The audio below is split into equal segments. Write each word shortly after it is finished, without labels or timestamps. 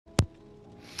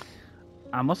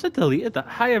I must have deleted that.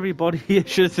 Hi everybody, I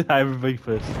should have said hi everybody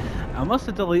first. I must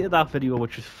have deleted that video,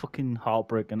 which is fucking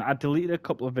heartbreaking. I deleted a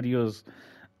couple of videos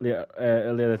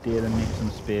earlier that day to make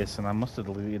some space, and I must have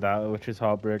deleted that, which is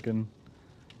heartbreaking.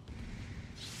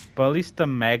 But at least the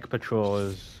Meg Patrol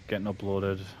is getting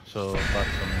uploaded, so that's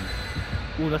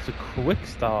something. Ooh, that's a quick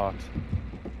start.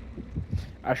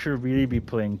 I should really be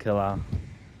playing Killer.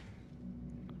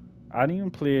 I hadn't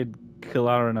even played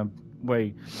Killer in a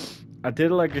way. I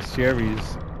did like a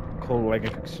series called like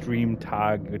Extreme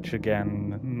Tag, which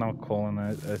again, not calling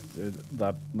it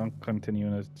that, not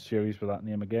continuing a series with that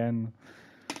name again.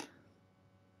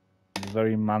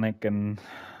 Very manic and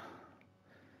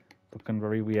looking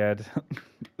very weird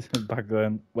back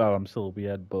then. Well, I'm still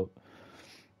weird, but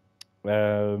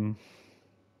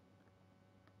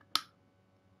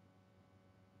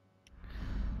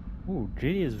ooh,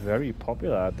 G is very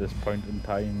popular at this point in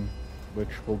time, which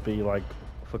will be like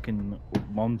fucking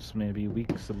months, maybe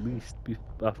weeks at least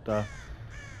after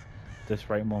this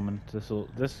right moment. This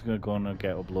is gonna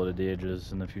get uploaded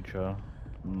ages in the future,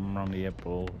 around the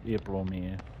April,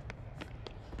 May,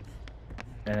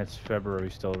 and it's February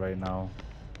still right now.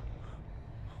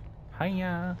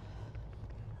 Hiya.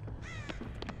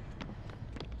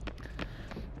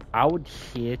 I would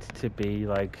hate to be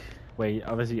like, wait,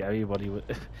 obviously everybody would.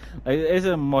 Like, it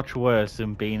isn't much worse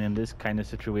than being in this kind of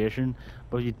situation,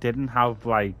 but if you didn't have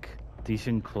like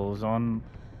decent clothes on,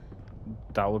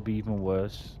 that would be even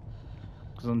worse.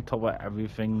 Because on top of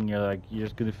everything, you're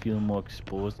just gonna feel more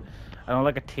exposed. I know,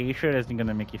 like a t-shirt isn't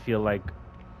gonna make you feel like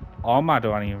armored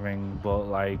or anything, but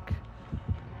like,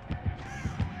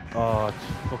 oh,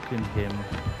 it's fucking him.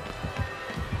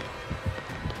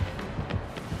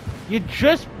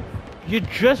 You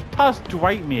just passed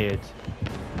Dwight, mate.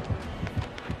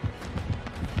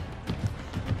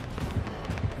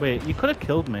 Wait, you could have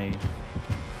killed me.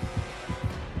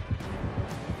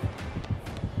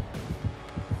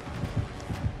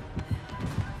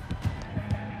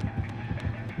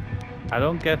 I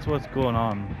don't get what's going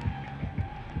on.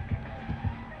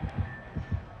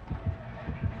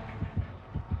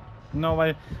 No,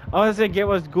 I honestly get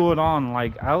what's going on.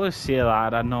 Like, I always say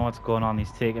that, I know what's going on.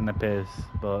 He's taking the piss,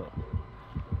 but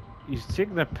he's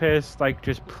taking the piss, like,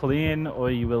 just playing,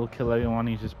 or he will kill everyone.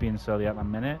 He's just being silly at the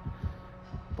minute.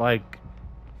 Like,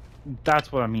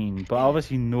 that's what I mean. But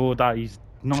obviously, know that he's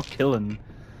not killing.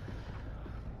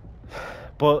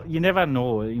 But you never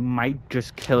know. He might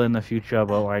just kill in the future.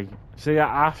 But like, so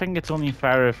yeah, I think it's only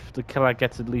fair if the killer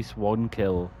gets at least one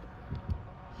kill.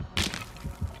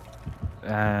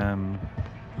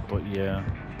 But yeah.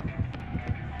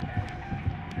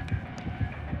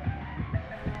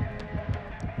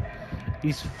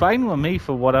 He's fine with me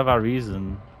for whatever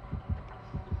reason.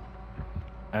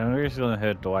 I know he's gonna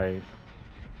hurt Dwight.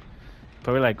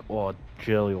 Probably like, oh,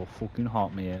 Jill, you're fucking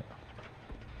hot, mate.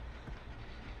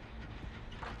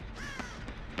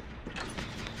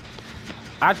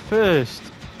 At first,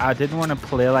 I didn't want to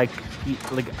play like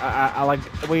I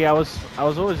was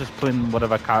always just playing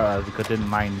whatever characters because I didn't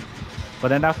mind. But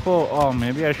then I thought, oh,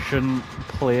 maybe I shouldn't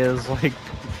play as like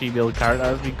female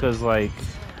characters because like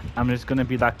I'm just gonna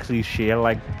be that cliche,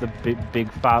 like the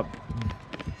big fat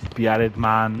bearded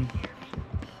man,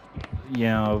 you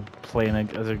know, playing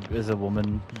as a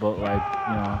woman. But like,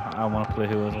 you know, I want to play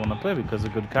who I want to play because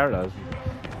they're good characters.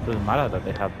 It doesn't matter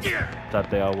that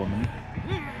they are women.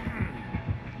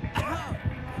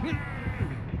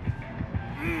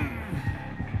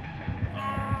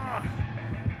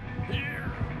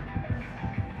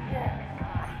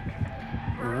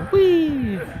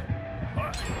 Whee!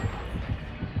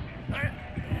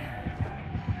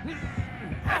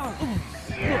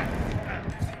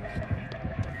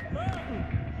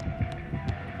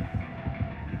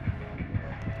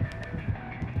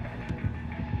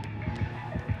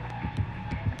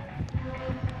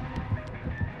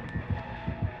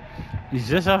 He's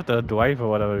just after Dwight for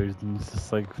whatever reason. He's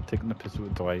just like taking the piss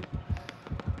with Dwight.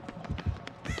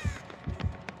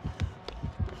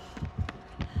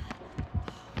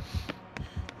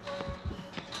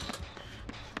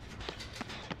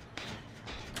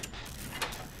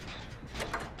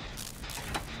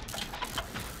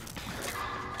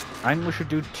 I think we should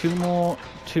do two more,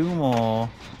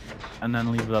 and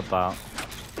then leave it at that.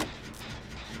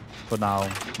 For now,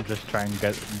 just try and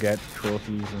get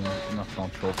trophies and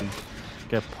not trophies,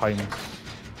 get points,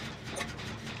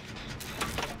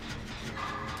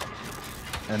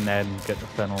 and then get the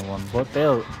final one. But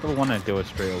they'll want to do it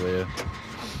straight away.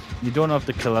 You don't know if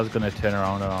the killer's gonna turn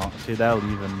around or not. See, they're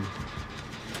leaving.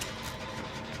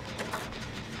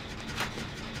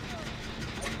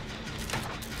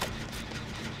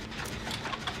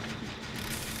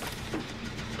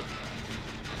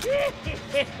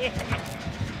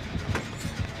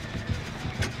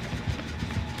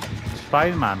 It's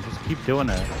fine, man. Just keep doing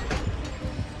it.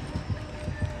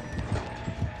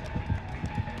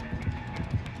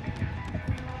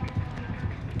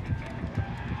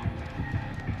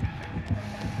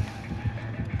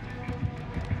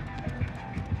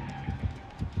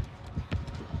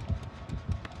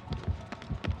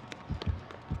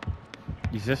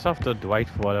 He's just after Dwight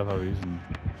for whatever reason.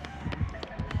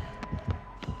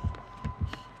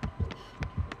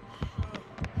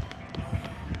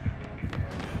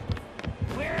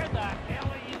 Where the hell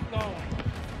are you going?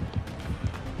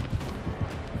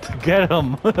 Get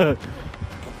him!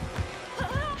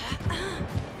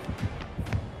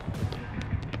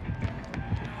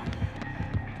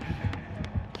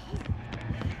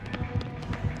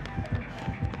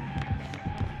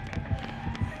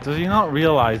 Does he not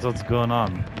realize what's going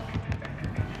on?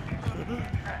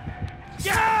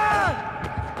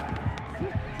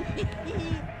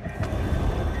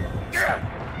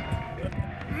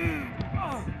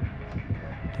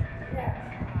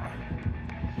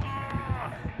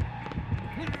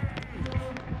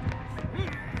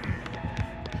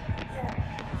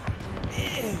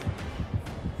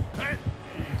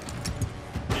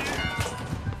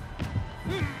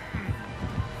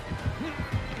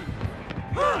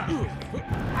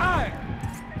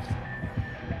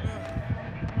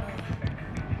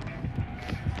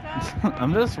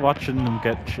 I'm just watching them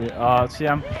get shit. Oh, see,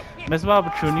 I'm missing my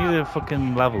opportunity to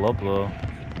fucking level up though.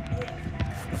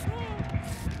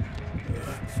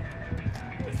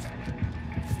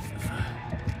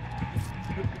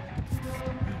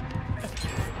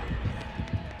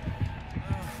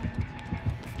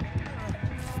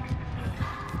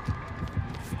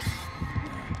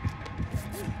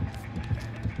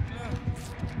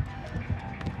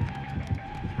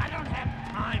 I don't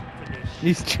have time for this.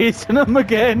 He's chasing him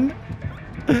again.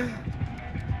 I'm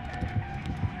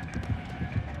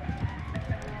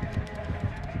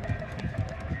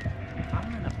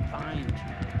gonna find you,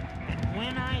 and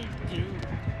when I do,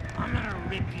 I'm gonna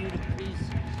rip you to pieces.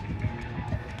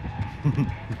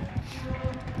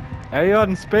 Hey,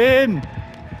 on spin.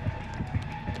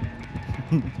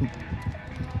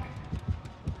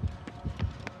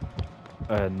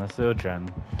 That's the gen.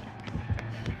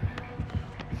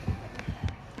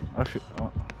 Actually,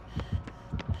 oh.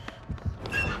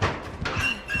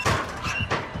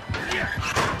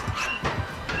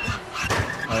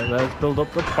 Alright, let's build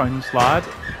up the points, lad.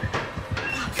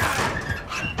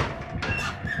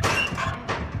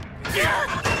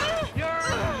 You're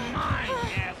mine,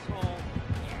 asshole.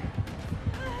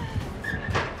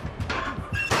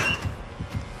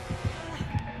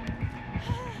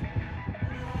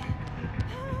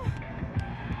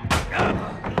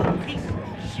 Piece of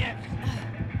shit.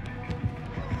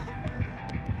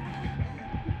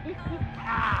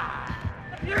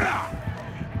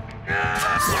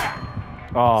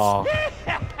 Oh.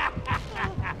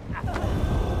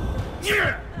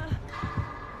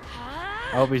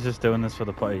 I hope he's just doing this for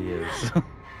the play years.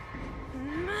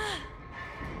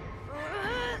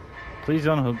 Please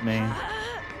don't hook me.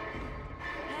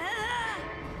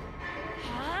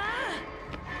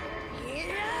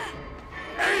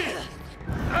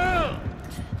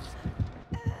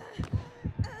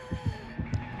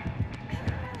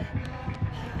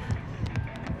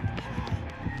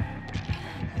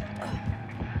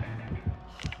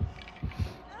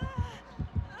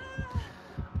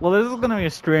 Well, this is gonna be a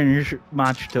strange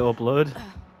match to upload,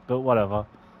 but whatever.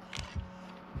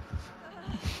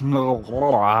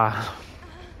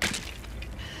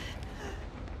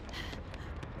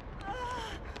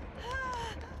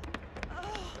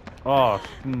 Oh,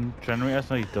 generator's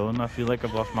not done. I feel like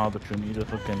I've lost my opportunity to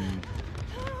fucking.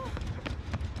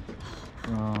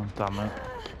 Oh, damn it.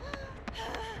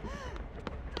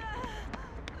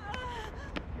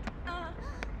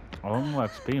 I don't know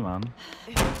XP, man.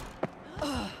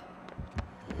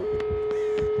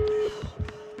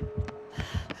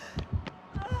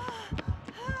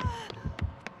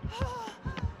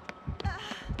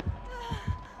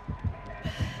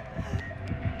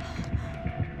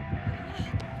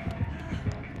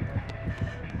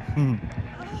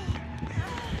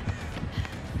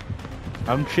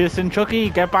 I'm chasing Chucky.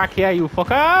 Get back here, you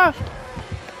fucker!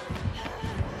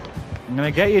 I'm gonna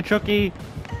get you, Chucky.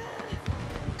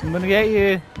 I'm gonna get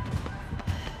you.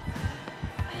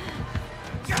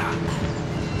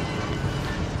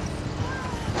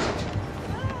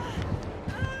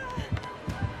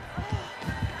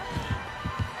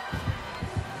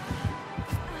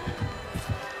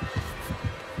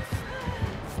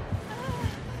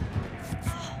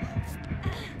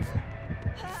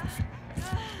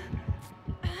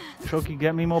 Chucky,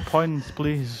 get me more points,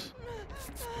 please.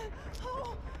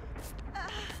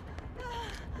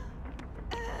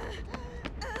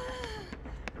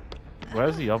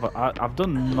 Where's the other? I've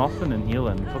done nothing in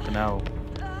healing. Fucking hell.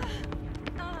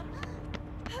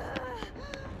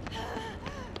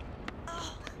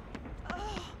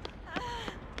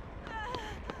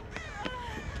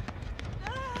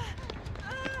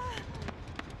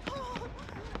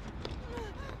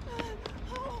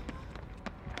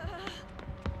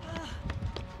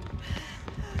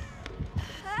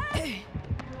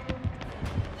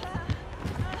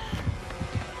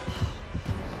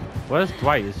 Where's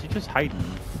Dwight? Is he just hiding?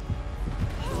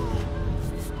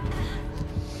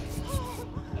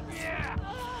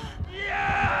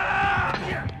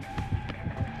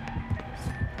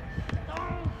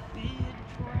 Don't be a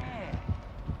drag.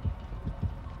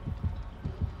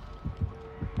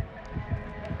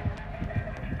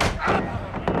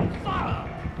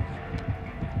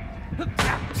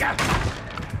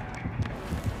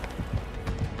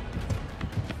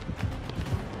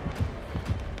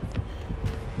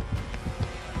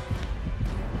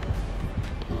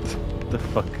 The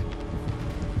fuck?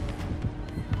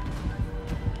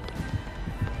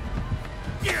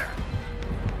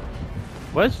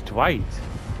 Where's Dwight?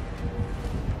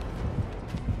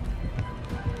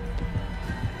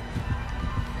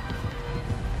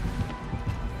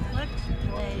 Let's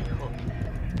play hooky.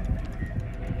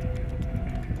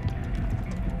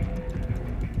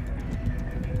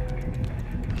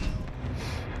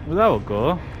 Well, that will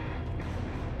go.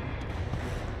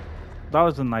 That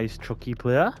was a nice Chucky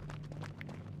player.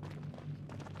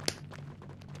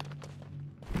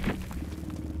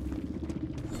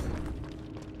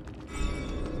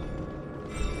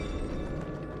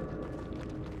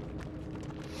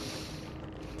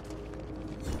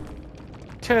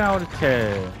 Ten out of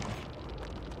 10.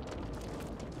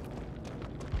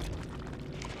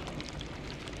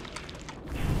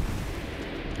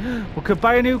 We could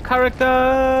buy a new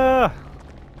character.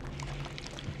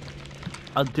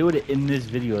 I'll do it in this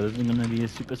video. This is gonna be a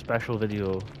super special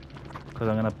video because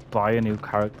I'm gonna buy a new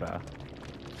character.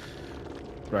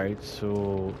 Right,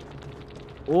 so,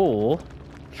 or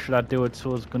should I do it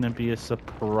so it's gonna be a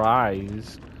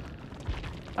surprise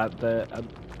at the?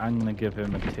 I'm gonna give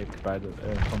him a tick by the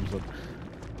thumbs up.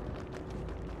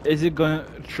 Is it gonna?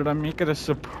 Should I make it a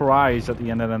surprise at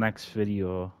the end of the next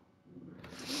video?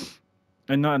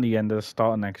 And not at the end of the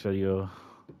start of the next video.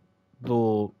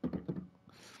 Though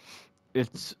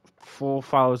it's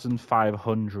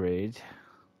 4,500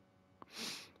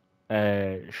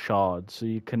 shards, so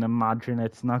you can imagine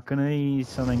it's not gonna be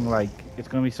something like, it's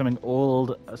gonna be something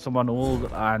old, someone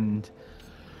old and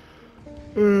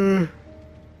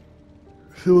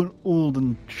someone old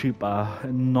and cheaper,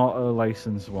 and not a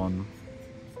licensed one.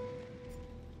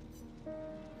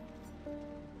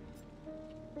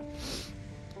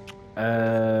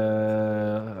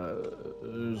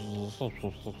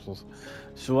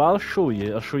 So I'll show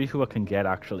you who I can get.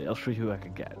 Actually, I'll show you who I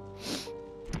can get.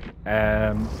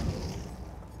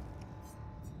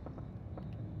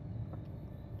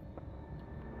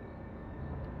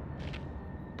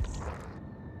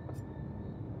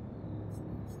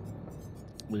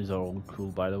 These are all cool,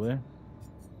 by the way.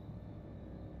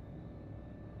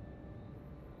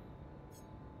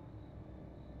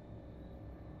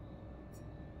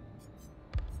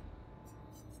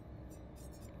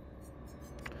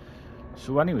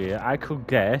 So anyway, I could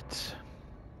get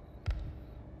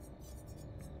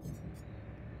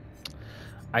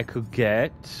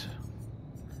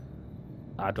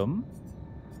Adam.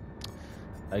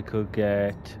 I could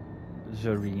get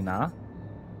Zarina.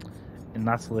 And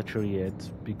that's literally it,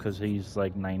 because he's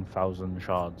like 9,000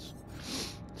 shards.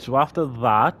 So after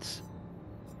that,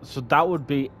 so that would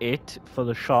be it for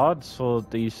the shards for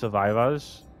these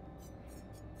survivors.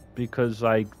 Because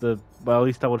like well, at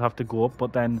least I would have to go up,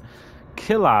 but then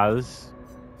killers,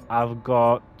 I've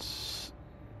got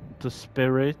the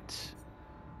spirit,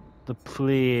 the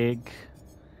plague,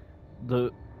 I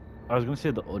was gonna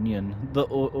say the onion, the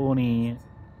oni,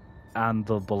 and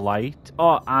the blight.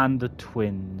 Oh, and the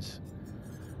twins.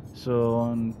 So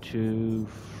 1, 2,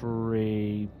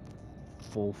 3,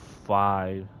 4,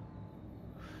 5.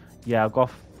 Yeah, I've got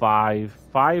five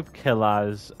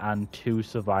killers and 2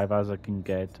 survivors I can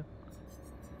get.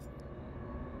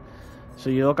 So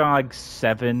you're looking at like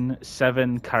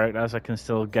seven characters I can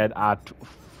still get at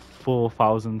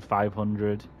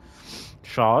 4,500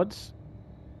 shards.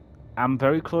 I'm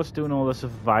very close to doing all the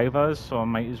survivors, so I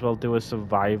might as well do a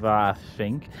survivor, I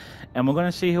think. And we're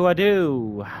gonna see who I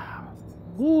do.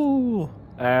 Woo!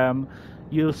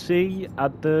 You'll see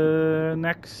at the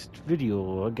next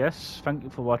video, I guess. Thank you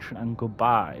for watching and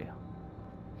goodbye.